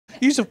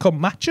You used to have come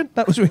matching.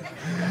 That was weird.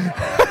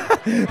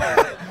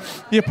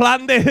 You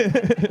planned it.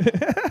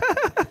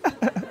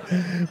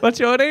 What's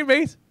your name,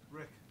 mate?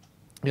 Rick.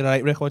 You're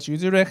right, Rick. What you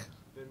do, Rick?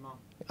 Bin man.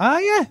 Ah,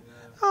 yeah.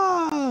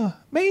 Ah,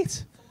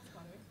 mate.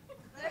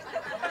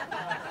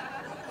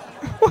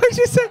 Why did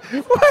you say?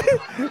 Why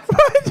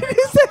did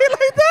you say it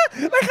like that?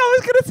 Like I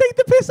was gonna take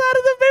the piss out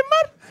of the bin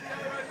man?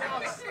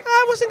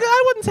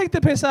 I wouldn't take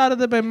the piss out of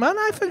the bin man.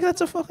 I think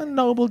that's a fucking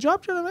noble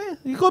job. Do you know what I mean?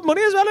 You good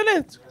money as well,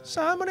 innit?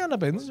 Sound money on the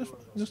bins.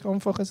 Just go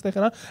and fucking stick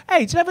it on.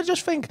 Hey, do you ever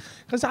just think?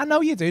 Because I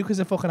know you do, because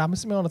it fucking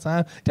happens to me all the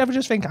time. Do you ever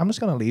just think I'm just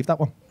gonna leave that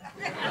one?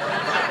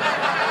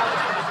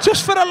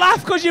 Just for a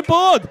laugh, because you're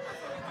bored.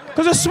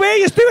 Because I swear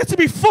you do it to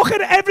me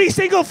fucking every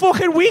single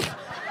fucking week.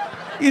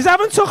 You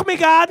haven't took me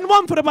garden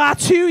one for about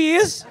 2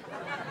 years.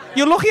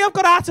 You're lucky I've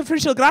got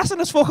artificial grass and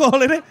there's fuck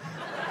all in it.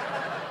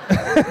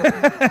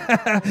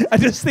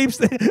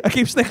 I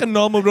keep sticking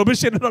normal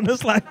rubbish in it on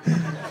this line.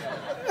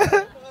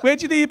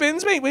 Where'd you do your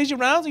bins, mate? Where's your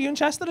rounds? Are you in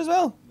Chester as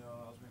well? No,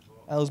 Ellesmere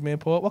Port. Ellesmere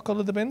Port. What colour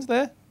are the bins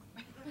there?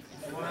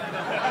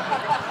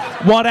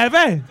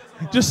 Whatever.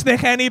 Just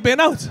stick any bin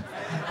out.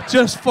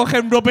 Just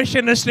fucking rubbish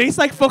in the streets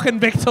like fucking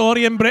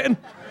Victorian Britain.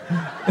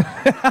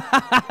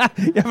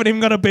 You haven't even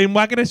got a bin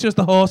wagon, it's just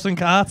a horse and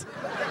cart.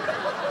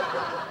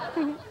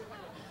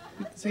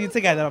 See you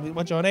together.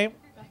 What's your name?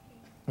 Becky.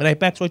 Right,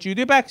 Bex, what do you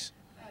do, Bex?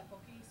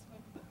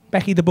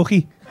 Becky the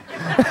Booky.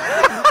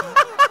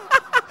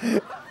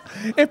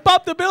 If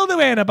Bob the Builder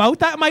weren't about,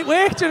 that might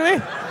work, do you know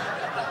what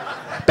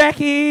I mean?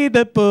 Becky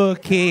the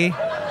Booky.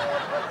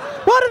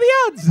 What are the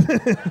odds?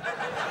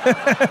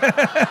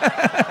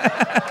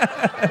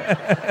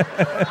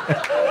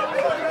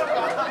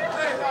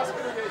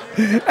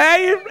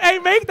 Hey,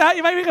 make that.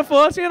 You might make a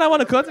fortune. I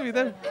want to cut if you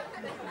do.